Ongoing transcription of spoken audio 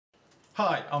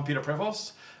Hi, I'm Peter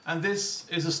Prevost, and this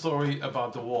is a story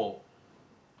about the wall.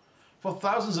 For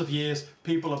thousands of years,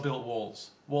 people have built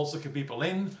walls. Walls that keep people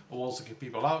in, or walls that keep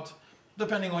people out,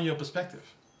 depending on your perspective.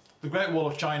 The Great Wall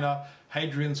of China,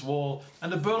 Hadrian's Wall,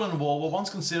 and the Berlin Wall were once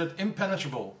considered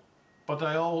impenetrable, but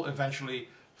they all eventually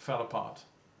fell apart.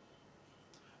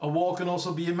 A wall can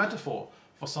also be a metaphor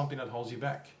for something that holds you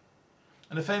back.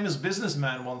 And a famous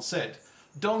businessman once said,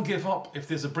 "Don't give up if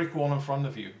there's a brick wall in front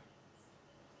of you.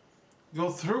 Go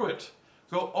through it,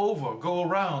 go over, go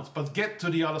around, but get to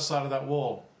the other side of that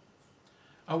wall."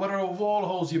 And whether a wall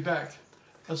holds you back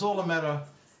is all a matter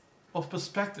of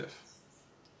perspective.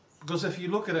 Because if you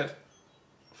look at it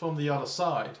from the other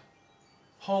side,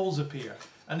 holes appear,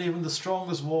 and even the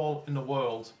strongest wall in the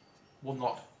world will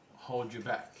not hold you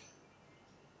back.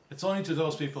 It's only to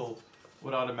those people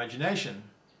without imagination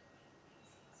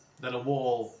that a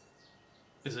wall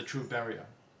is a true barrier.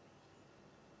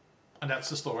 And that's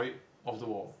the story of the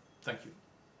wall. Thank you.